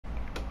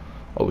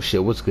Oh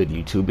shit, what's good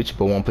YouTube? It's your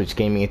boy One Punch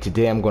Gaming, and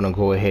today I'm gonna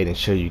go ahead and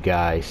show you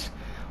guys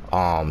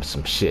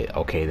some shit,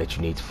 okay, that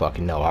you need to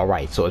fucking know.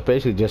 Alright, so it's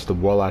basically just the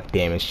Warlock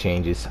damage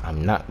changes.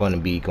 I'm not gonna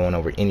be going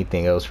over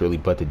anything else really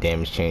but the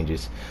damage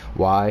changes.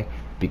 Why?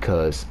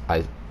 Because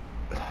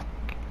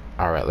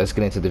alright, let's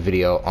get into the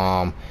video.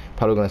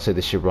 Probably gonna say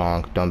this shit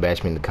wrong. Don't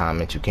bash me in the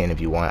comments. You can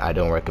if you want. I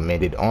don't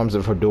recommend it. Arms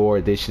of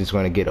Fedor, this is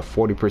gonna get a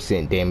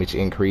 40% damage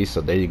increase. So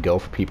there you go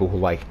for people who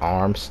like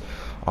arms.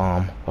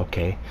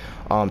 Okay.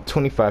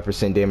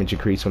 25% damage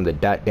increase from the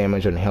dot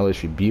damage on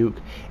Hellish Rebuke,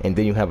 and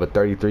then you have a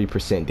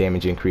 33%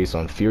 damage increase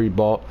on Fury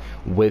Bolt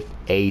with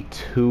a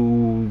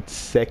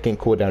 2-second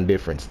cooldown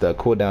difference. The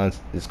cooldown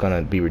is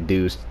gonna be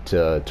reduced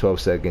to 12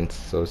 seconds,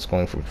 so it's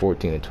going from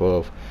 14 to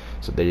 12.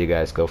 So there you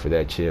guys go for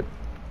that chip.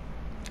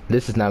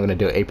 This is now going to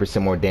do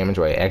 8% more damage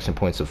while your action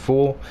points are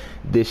full.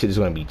 This shit is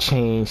going to be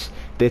changed.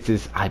 This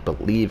is, I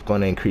believe, going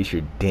to increase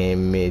your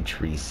damage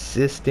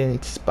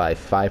resistance by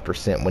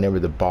 5% whenever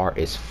the bar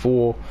is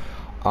full.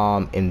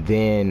 And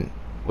then,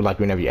 like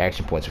whenever your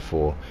action points are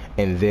full.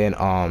 And then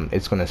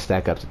it's going to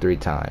stack up to 3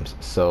 times.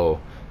 So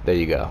there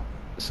you go.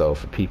 So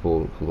for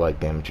people who like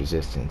damage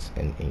resistance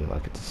and you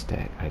like it to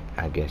stack,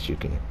 I guess you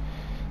can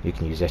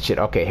use that shit.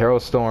 Okay,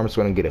 Herald Storm is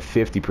going to get a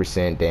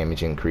 50%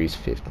 damage increase.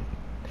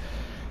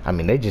 I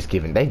mean, they just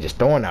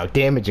throwing out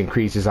damage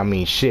increases. I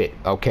mean, shit.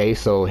 Okay,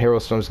 so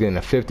Herald Storm's getting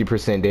a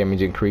 50%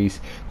 damage increase.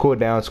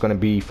 Cooldown is going to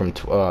be from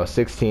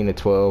 16 to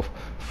 12.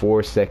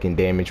 4-second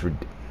damage.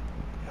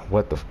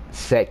 What the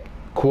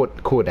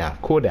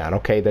cooldown?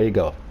 Okay, there you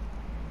go.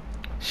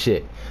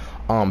 Shit.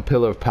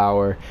 Pillar of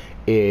Power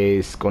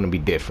is going to be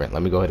different.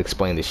 Let me go ahead and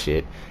explain this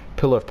shit.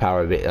 Pillar of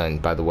Power, and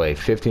by the way,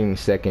 15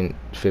 seconds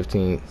to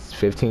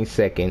 10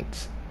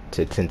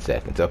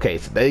 seconds. Okay,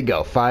 so there you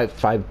go.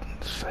 Five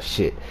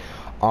shit.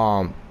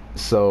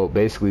 So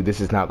basically this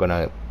is not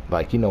gonna,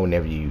 like, you know,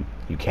 whenever you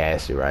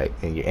cast it, right,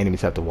 and your enemies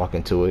have to walk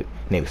into it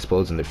and it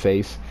explodes in their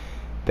face.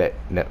 That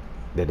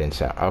didn't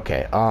sound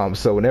okay.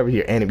 So whenever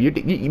your enemy,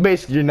 you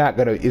basically,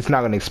 it's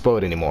not gonna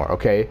explode anymore.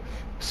 Okay,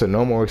 so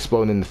no more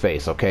exploding in the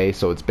face. Okay,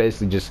 so it's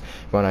basically just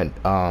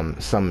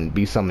gonna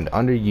be summoned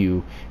under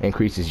you,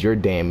 increases your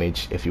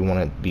damage. If you want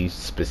to be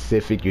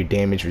specific, your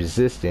damage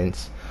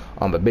resistance,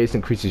 but basically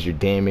increases your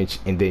damage,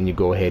 and then you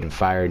go ahead and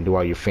fire and do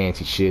all your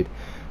fancy shit.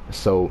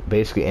 So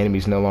basically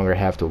enemies no longer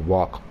have to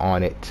walk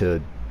on it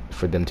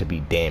for them to be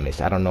damaged.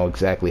 I don't know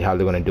exactly how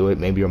they're going to do it.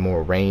 Maybe a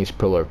more ranged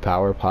Pillar of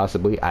Power,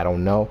 possibly. I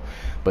don't know,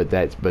 but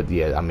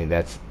yeah, I mean,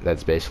 that's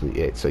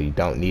basically it. So you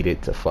don't need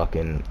it to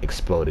fucking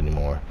explode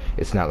anymore.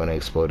 It's not going to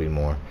explode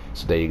anymore.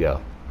 So there you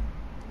go.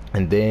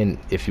 And then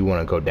if you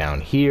want to go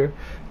down here,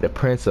 the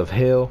Prince of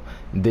Hell,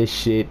 this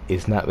shit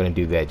is not going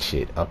to do that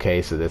shit.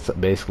 Okay, so that's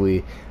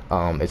basically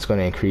it's going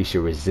to increase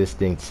your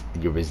resistance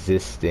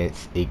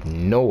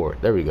ignore,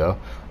 there we go,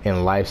 and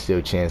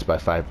lifesteal chance by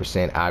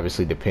 5%,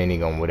 obviously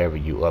depending on whatever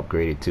you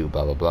upgrade it to,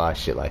 blah blah blah,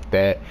 shit like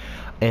that.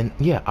 And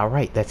yeah,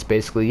 alright, that's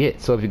basically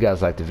it. So if you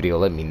guys liked the video,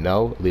 let me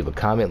know. Leave a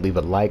comment, leave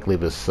a like,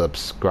 leave a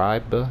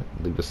subscription,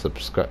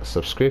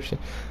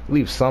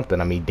 leave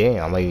something. I mean,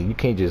 damn, like, you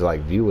can't just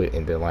like view it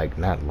and then like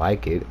not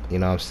like it, you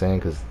know what I'm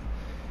saying?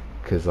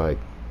 Cause like,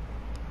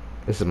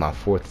 this is my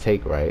 4th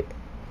take, right?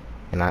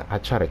 And I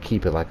try to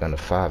keep it like under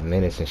 5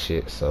 minutes and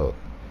shit, so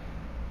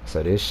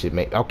this shit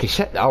make okay.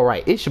 Shut. All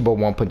right, it's your boy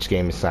One Punch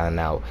Gaming signing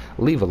out.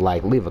 Leave a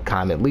like, leave a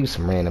comment, leave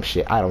some random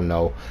shit. I don't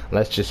know.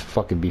 Let's just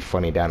fucking be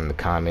funny down in the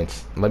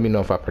comments. Let me know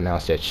if I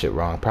pronounced that shit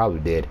wrong. Probably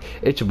did.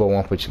 It's your boy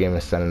One Punch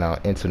Gaming signing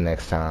out. Until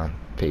next time,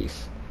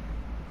 peace.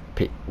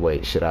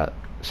 Wait, should I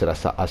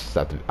stop? I should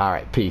stop. All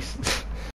right, peace.